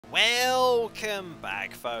Welcome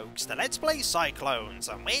back, folks, to Let's Play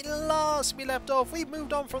CyClones, and when last we left off, we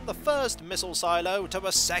moved on from the first missile silo to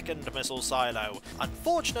a second missile silo.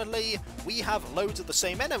 Unfortunately, we have loads of the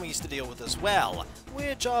same enemies to deal with as well,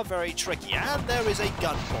 which are very tricky, and there is a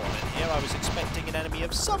gunball in here. I was expecting an enemy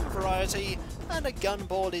of some variety, and a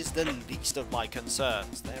gunball is the least of my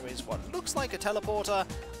concerns. There is what looks like a teleporter.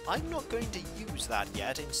 I'm not going to use that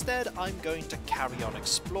yet. Instead, I'm going to carry on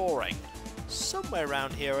exploring. Somewhere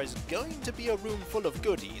around here is going to be a room full of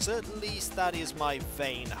goodies, at least that is my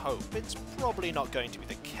vain hope. It's probably not going to be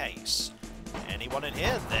the case. Anyone in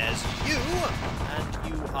here? There's you!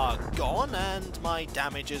 And you are gone, and my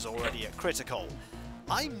damage is already at critical.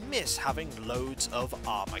 I miss having loads of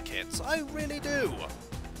armor kits, I really do.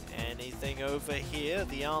 Anything over here?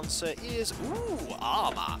 The answer is, ooh,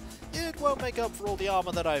 armor. It won't make up for all the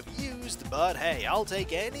armor that I've used, but hey, I'll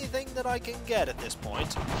take anything that I can get at this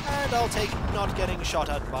point, and I'll take not getting shot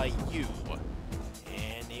at by you.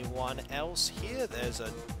 Anyone else here? There's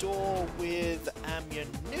a door with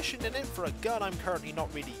ammunition in it for a gun I'm currently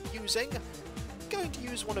not really using. Going to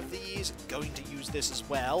use one of these, going to use this as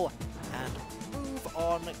well, and move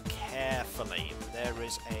on carefully. There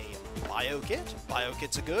is a bio kit. Bio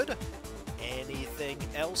kits are good. Anything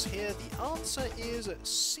else here? The answer is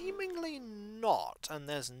seemingly not, and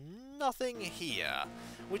there's nothing here,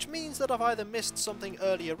 which means that I've either missed something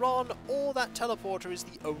earlier on, or that teleporter is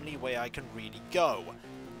the only way I can really go.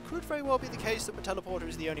 Could very well be the case that the teleporter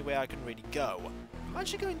is the only way I can really go. I'm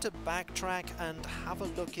actually going to backtrack and have a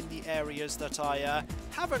look in the areas that I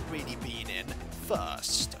haven't really been in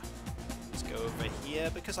first. Let's go over here,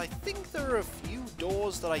 because I think there are a few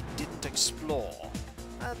doors that I didn't explore.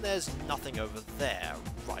 And there's nothing over there.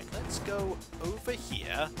 Right, let's go over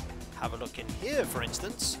here. Have a look in here, for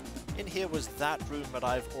instance. In here was that room that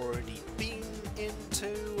I've already been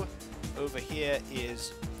into. Over here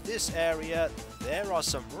is this area. There are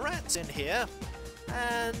some rats in here.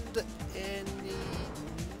 And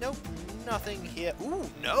nope, nothing here. Ooh,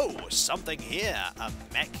 no, something here. A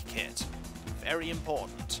mech kit. Very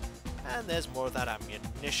important. And there's more of that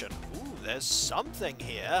ammunition. Ooh, there's something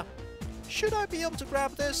here. Should I be able to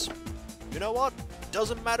grab this? You know what?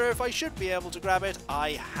 Doesn't matter if I should be able to grab it.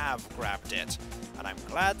 I have grabbed it. And I'm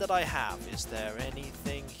glad that I have. Is there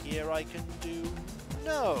anything here I can do?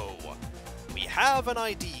 No. We have an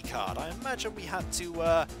ID card. I imagine we had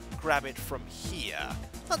to grab it from here.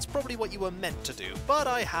 That's probably what you were meant to do. But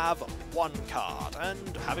I have one card.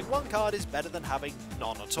 And having one card is better than having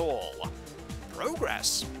none at all.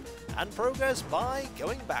 Progress. And progress by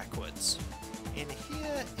going backwards. In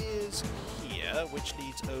here is here, which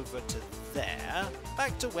leads over to there,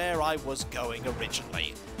 back to where I was going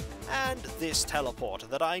originally. And this teleporter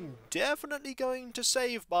that I'm definitely going to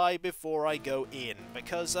save by before I go in,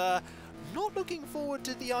 because not looking forward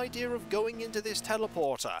to the idea of going into this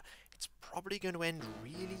teleporter. It's probably going to end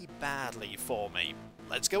really badly for me.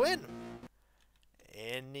 Let's go in.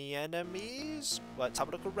 Any enemies? Let's have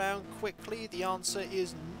a look around quickly. The answer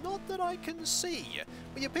is not that I can see.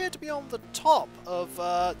 We appear to be on the top of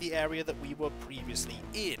the area that we were previously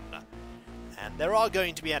in. And there are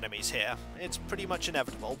going to be enemies here. It's pretty much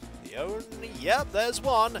inevitable. Yep, there's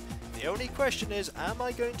one. The only question is, am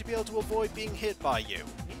I going to be able to avoid being hit by you?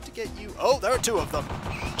 Need to get you... Oh, there are two of them.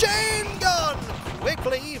 Chain gun!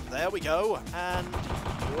 Quickly! There we go. And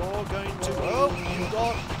you're going to... Oh, you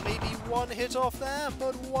got maybe one hit off there,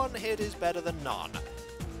 but one hit is better than none.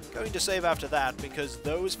 Going to save after that, because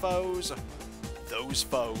those foes...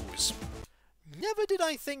 Never did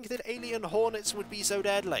I think that alien hornets would be so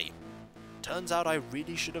deadly. Turns out I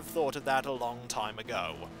really should have thought of that a long time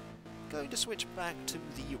ago. Going to switch back to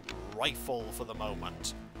the rifle for the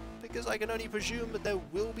moment, because I can only presume that there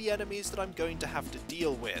will be enemies that I'm going to have to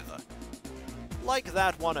deal with. Like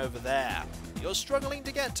that one over there. You're struggling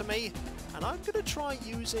to get to me, and I'm going to try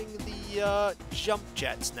using the jump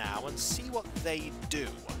jets now and see what they do.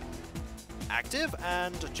 Active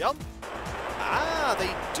and jump. Ah,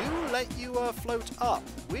 they do let you float up,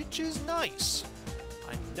 which is nice.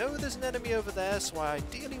 I know there's an enemy over there, so I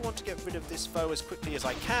ideally want to get rid of this foe as quickly as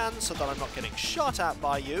I can so that I'm not getting shot at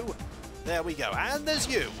by you. There we go, and there's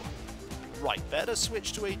you. Right, better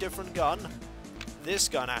switch to a different gun. This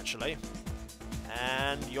gun, actually.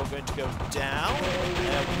 And you're going to go down.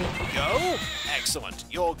 There we go. Excellent,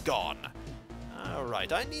 you're gone.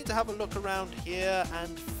 Alright, I need to have a look around here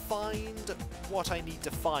and find what I need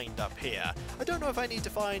to find up here. I don't know if I need to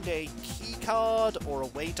find a key card or a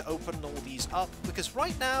way to open all these up, because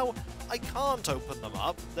right now I can't open them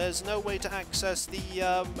up. There's no way to access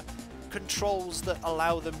the controls that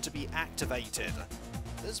allow them to be activated.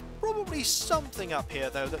 There's probably something up here,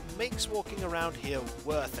 though, that makes walking around here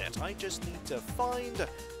worth it. I just need to find...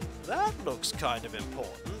 That looks kind of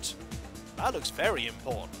important. That looks very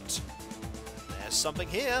important. There's something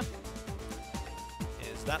here.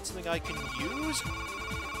 Is that something I can use?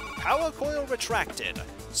 Power coil retracted.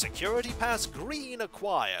 Security pass green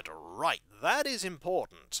acquired. Right, that is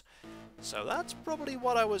important. So that's probably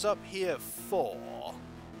what I was up here for.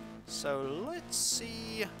 So let's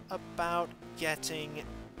see about getting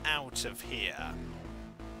out of here.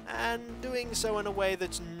 And doing so in a way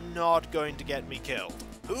that's not going to get me killed.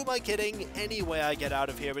 Who am I kidding? Any way I get out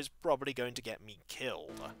of here is probably going to get me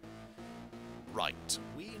killed. Right,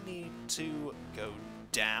 we need to go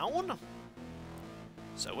down.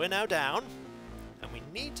 So we're now down. And we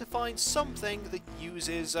need to find something that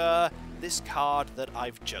uses this card that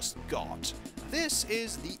I've just got. This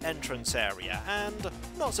is the entrance area, and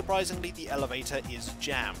not surprisingly the elevator is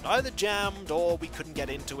jammed. Either jammed, or we couldn't get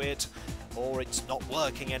into it, or it's not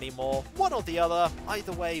working anymore. One or the other.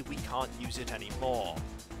 Either way, we can't use it anymore.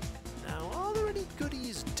 Now, are there any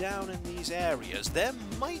goodies down in these areas? There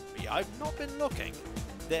might be. I've not been looking.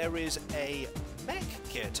 There is a mech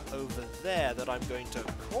kit over there that I'm going to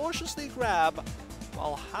cautiously grab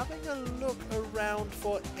while having a look around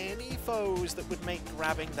for any foes that would make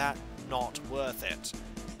grabbing that not worth it.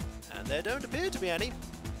 And there don't appear to be any.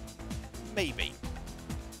 Maybe.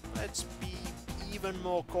 Let's be even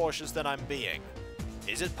more cautious than I'm being.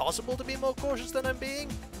 Is it possible to be more cautious than I'm being?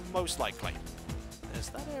 Most likely. There's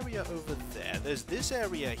that area over there. There's this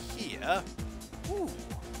area here. Ooh,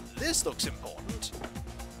 this looks important.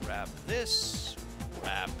 Grab this.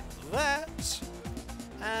 Grab that.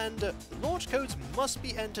 And launch codes must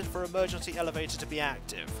be entered for emergency elevator to be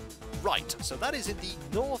active. Right, so that is in the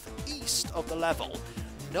northeast of the level.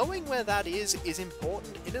 Knowing where that is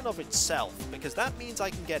important in and of itself, because that means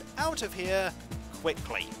I can get out of here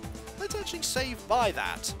quickly. Let's actually save by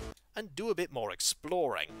that, and do a bit more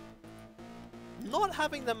exploring. Not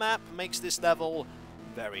having the map makes this level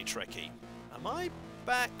very tricky. Am I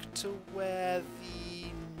back to where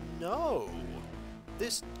the... No.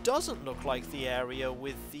 This doesn't look like the area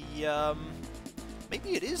with the,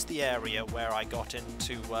 maybe it is the area where I got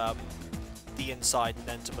into, the inside and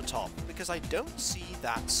then to the top, because I don't see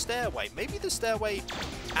that stairway. Maybe the stairway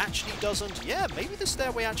actually doesn't... Yeah, maybe the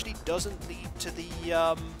stairway actually doesn't lead to the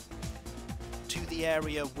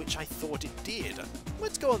area which I thought it did.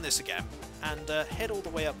 Let's go on this again, and head all the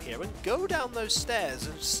way up here, and go down those stairs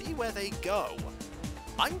and see where they go.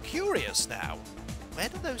 I'm curious now. Where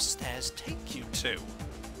do those stairs take you to?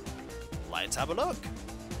 Let's have a look.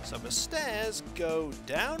 So the stairs go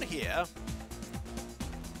down here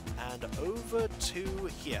and over to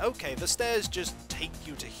here. Okay, the stairs just take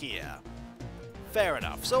you to here. Fair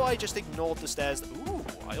enough. So I just ignored the stairs. Ooh,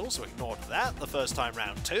 I also ignored that the first time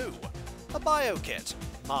round too. A bio kit.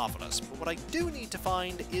 Marvellous. But what I do need to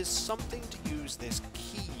find is something to use this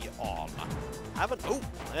key on. Oh,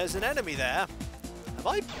 there's an enemy there. Have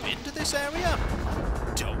I been to this area?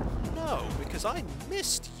 I don't know, because I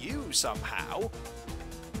missed you somehow.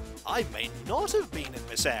 I may not have been in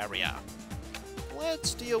this area.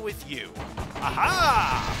 Let's deal with you.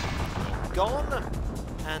 Aha! Gone.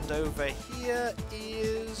 And over here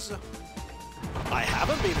is... I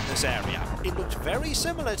haven't been in this area. It looked very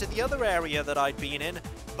similar to the other area that I'd been in,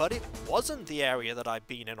 but it wasn't the area that I'd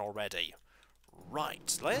been in already.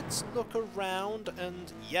 Right, let's look around,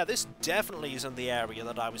 and yeah, this definitely isn't the area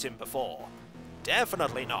that I was in before.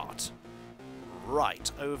 Definitely not.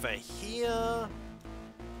 Right, over here...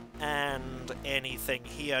 And anything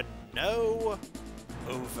here? No.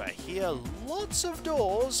 Over here, lots of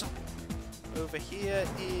doors. Over here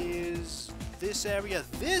is this area.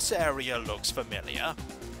 This area looks familiar.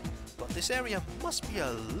 But this area must be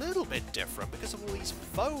a little bit different because of all these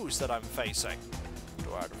foes that I'm facing.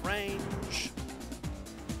 Door out of range.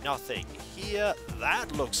 Nothing here.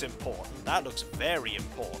 That looks important. That looks very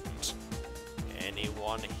important.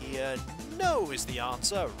 Anyone here? No is the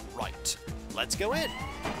answer. Right. Let's go in.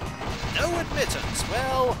 No admittance.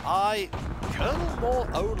 Well, Colonel Moore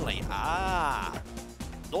only. Ah.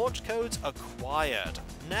 Launch codes acquired.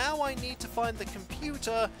 Now I need to find the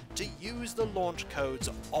computer to use the launch codes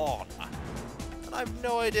on. And I have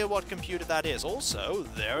no idea what computer that is. Also,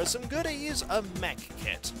 there are some goodies. A mech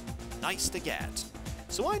kit. Nice to get.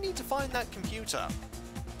 So I need to find that computer.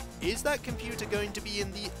 Is that computer going to be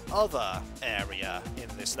in the other area in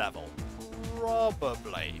this level?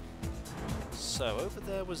 Probably. So over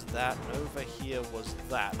there was that, and over here was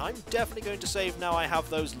that. And I'm definitely going to save now I have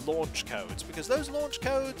those launch codes, because those launch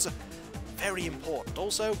codes are very important.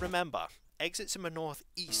 Also, remember, exits in the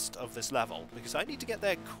northeast of this level, because I need to get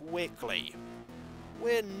there quickly.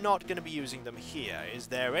 we're not going to be using them here. Is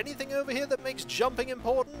there anything over here that makes jumping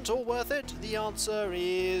important or worth it? The answer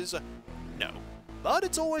is no. But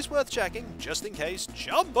it's always worth checking, just in case.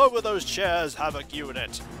 Jump over those chairs, Havoc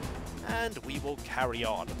unit! And we will carry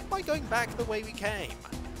on by going back the way we came.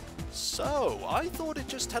 So, I thought it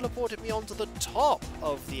just teleported me onto the top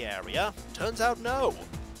of the area. Turns out no.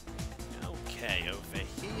 Okay, over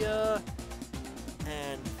here,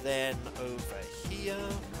 and then over here,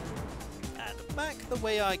 and back the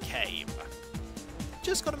way I came.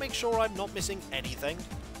 Just gotta make sure I'm not missing anything.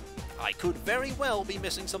 I could very well be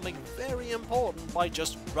missing something very important by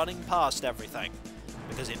just running past everything.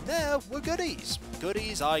 Because in there were goodies.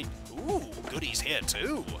 Ooh, goodies here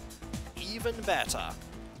too. Even better.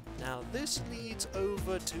 Now this leads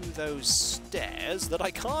over to those stairs that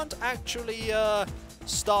I can't actually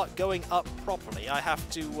start going up properly. I have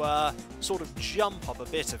to sort of jump up a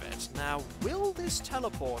bit of it. Now, will this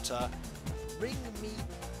teleporter bring me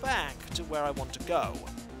back to where I want to go?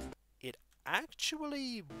 It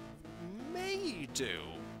actually may do.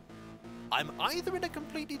 I'm either in a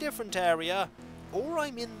completely different area, or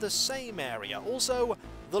I'm in the same area. Also,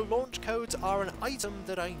 the launch codes are an item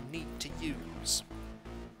that I need to use.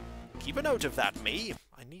 Keep a note of that, me.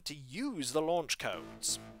 I need to use the launch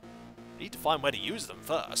codes. I need to find where to use them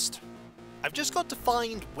first. I've just got to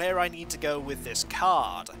find where I need to go with this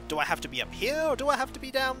card. Do I have to be up here, or do I have to be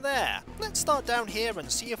down there? Let's start down here and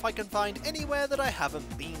see if I can find anywhere that I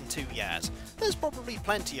haven't been to yet. There's probably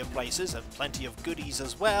plenty of places and plenty of goodies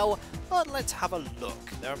as well, but let's have a look.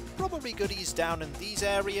 There are probably goodies down in these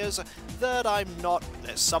areas that I'm not...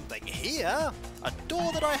 There's something here! A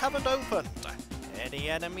door that I haven't opened!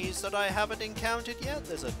 Any enemies that I haven't encountered yet?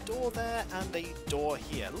 There's a door there and a door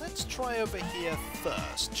here. Let's try over here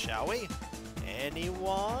first, shall we?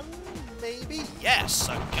 Anyone? Maybe? Yes,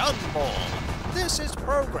 a gunball! This is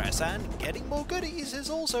progress, and getting more goodies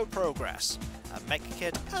is also progress. A mech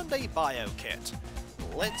kit and a bio kit.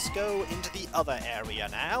 Let's go into the other area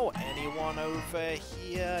now. Anyone over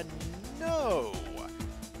here? No!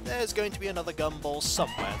 There's going to be another gunball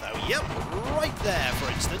somewhere though. Yep, right there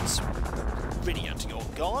for instance. Brilliant, you're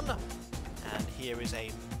gone. And here is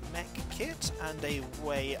a mech kit and a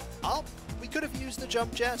way up. We could have used the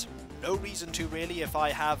jump jet. No reason to really if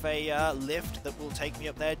I have a lift that will take me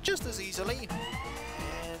up there just as easily.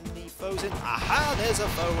 Any foes in? Aha, there's a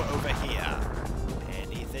foe over here.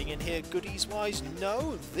 Anything in here goodies-wise?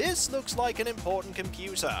 No, this looks like an important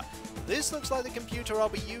computer. This looks like the computer I'll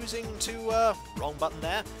be using to, wrong button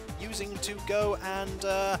there, using to go and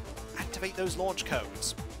activate those launch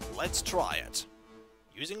codes. Let's try it.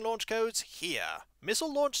 Using launch codes here.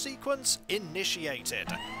 Missile launch sequence initiated.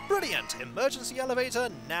 Brilliant! Emergency elevator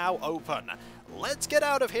now open. Let's get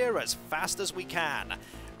out of here as fast as we can.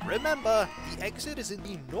 Remember, the exit is in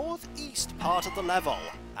the northeast part of the level,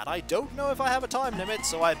 and I don't know if I have a time limit,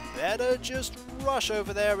 so I better just rush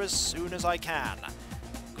over there as soon as I can.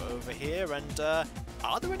 Go over here and,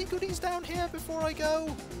 are there any goodies down here before I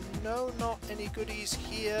go? No, not any goodies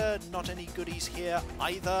here, not any goodies here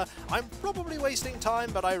either. I'm probably wasting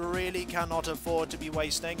time, but I really cannot afford to be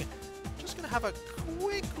wasting. Just gonna have a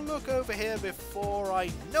quick look over here before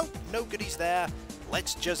I... Nope, no goodies there.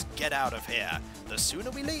 Let's just get out of here. The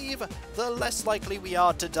sooner we leave, the less likely we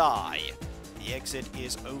are to die. The exit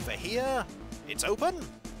is over here. It's open.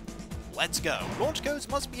 Let's go. Launch codes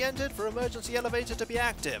must be entered for emergency elevator to be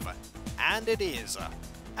active. And it is.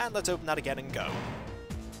 And let's open that again and go.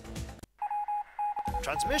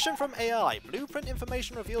 Transmission from AI. Blueprint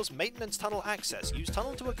information reveals maintenance tunnel access. Use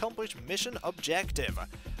tunnel to accomplish mission objective.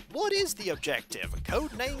 What is the objective?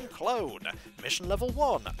 Codename Clone. Mission level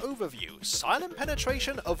 1. Overview. Silent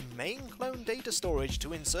penetration of main clone data storage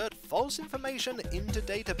to insert false information into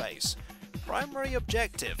database. Primary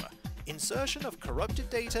objective. Insertion of corrupted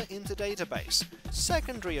data into database.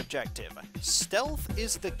 Secondary objective. Stealth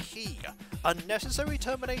is the key. Unnecessary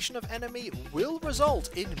termination of enemy will result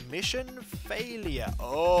in mission failure.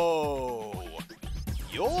 Oh!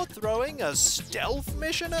 You're throwing a stealth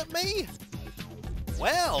mission at me?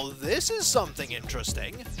 Well, this is something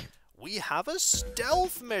interesting. We have a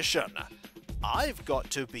stealth mission. I've got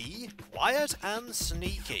to be quiet and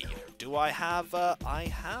sneaky. Do I have... I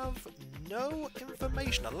have no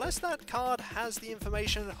information, unless that card has the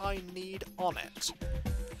information I need on it.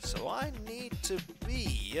 So I need to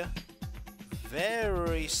be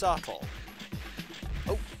very subtle.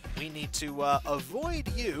 Oh, we need to avoid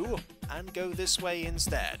you and go this way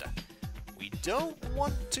instead. We don't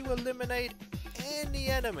want to eliminate any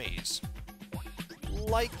enemies.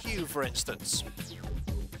 Like you, for instance.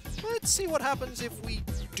 Let's see what happens if we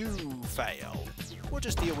do fail. We'll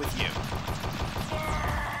just deal with you.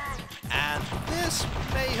 And this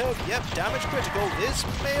may have, yep, damage critical, this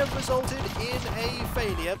may have resulted in a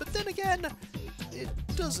failure, but then again, it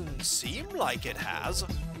doesn't seem like it has.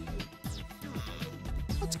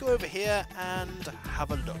 Let's go over here and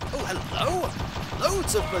have a look. Oh, hello!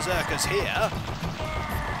 Loads of berserkers here!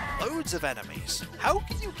 Loads of enemies. How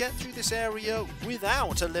can you get through this area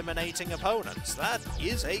without eliminating opponents? That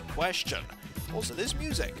is a question. Also, this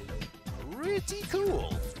music, pretty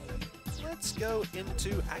cool. Let's go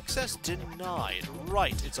into access denied.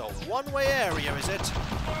 Right, it's a one-way area, is it?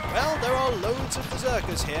 Well, there are loads of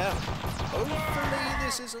berserkers here. Hopefully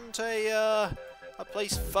this isn't a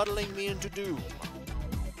place fuddling me into doom.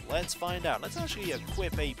 Let's find out. Let's actually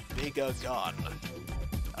equip a bigger gun.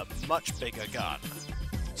 A much bigger gun.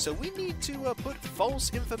 So we need to put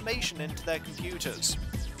false information into their computers.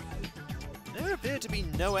 There appear to be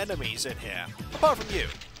no enemies in here, apart from you.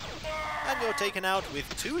 And you're taken out with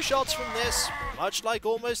 2 shots from this, much like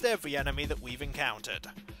almost every enemy that we've encountered.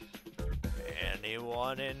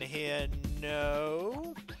 Anyone in here?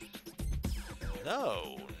 No?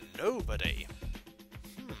 No, nobody.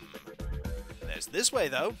 There's this way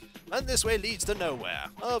though, and this way leads to nowhere.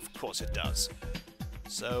 Of course it does.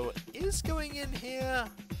 So, is going in here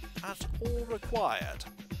at all required?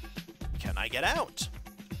 Can I get out?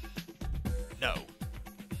 No.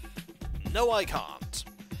 No, I can't.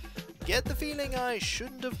 Get the feeling I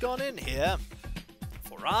shouldn't have gone in here,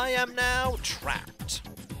 for I am now trapped.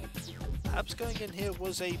 Perhaps going in here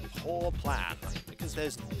was a poor plan, because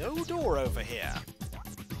there's no door over here.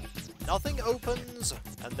 Nothing opens,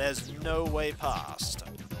 and there's no way past.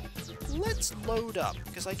 Let's load up,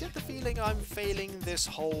 because I get the feeling I'm failing this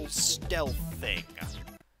whole stealth thing.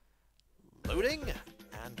 Loading,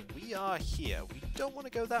 and we are here. We don't want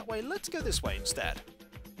to go that way. Let's go this way instead.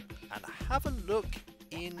 And have a look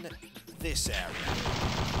in this area.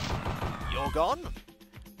 You're gone?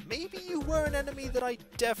 Maybe you were an enemy that I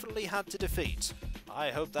definitely had to defeat. I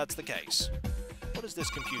hope that's the case. What does this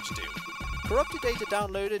computer do? Corrupted data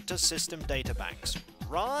downloaded to system databanks.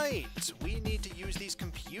 Right, we need to use these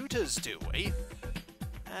computers, do we?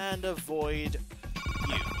 And avoid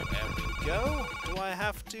you. There we go. Do I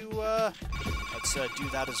have to, let's do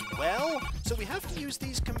that as well. So we have to use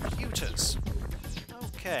these computers.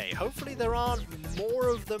 Okay, hopefully there aren't more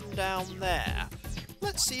of them down there.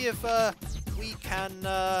 Let's see if, we can,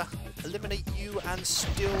 eliminate you and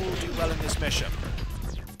still do well in this mission.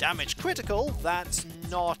 Damage critical, that's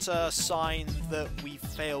not a sign that we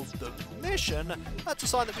failed the mission, that's a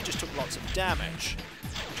sign that we just took lots of damage.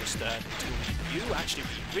 Just deal with you. Actually,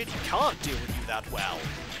 we really can't deal with you that well,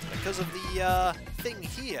 because of the thing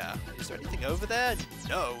here. Is there anything over there?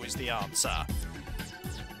 No is the answer.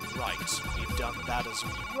 Right, we've done that as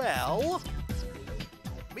well.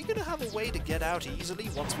 Are we going to have a way to get out easily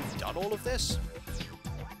once we've done all of this?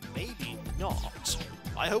 Maybe not.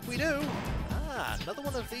 I hope we do. Ah, another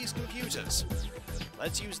one of these computers.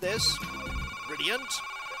 Let's use this. Brilliant.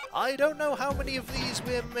 I don't know how many of these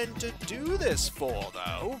we're meant to do this for,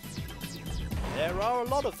 though. There are a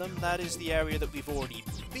lot of them. That is the area that we've already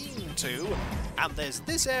been to. And there's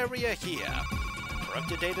this area here.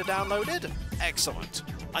 Corrupted data downloaded? Excellent.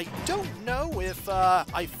 I don't know if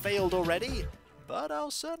I failed already, but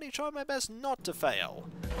I'll certainly try my best not to fail.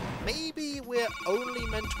 Maybe we're only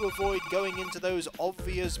meant to avoid going into those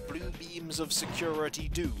obvious blue beams of security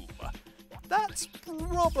doom. That's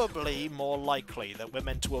probably more likely that we're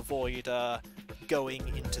meant to avoid going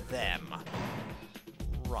into them.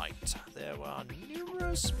 Right, there are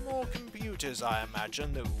numerous more computers, I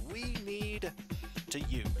imagine, that we need to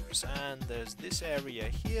use. And there's this area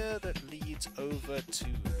here that leads over to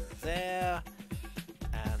there.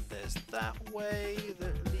 And there's that way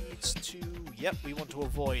that leads to... Yep, we want to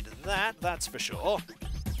avoid that, that's for sure.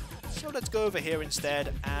 So let's go over here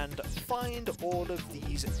instead and find all of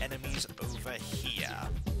these enemies over here.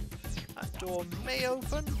 That door may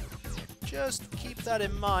open. Just keep that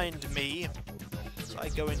in mind, me. So I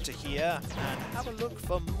go into here and have a look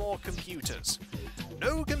for more computers.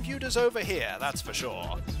 No computers over here, that's for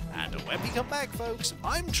sure. And when we come back, folks,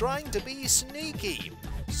 I'm trying to be sneaky.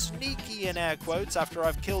 Sneaky in air quotes after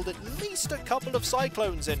I've killed at least a couple of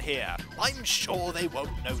CyClones in here. I'm sure they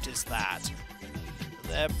won't notice that.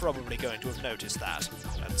 They're probably going to have noticed that.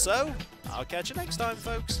 And so, I'll catch you next time,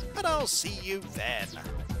 folks, and I'll see you then.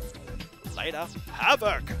 Later.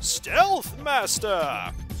 Havoc, Stealth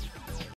Master!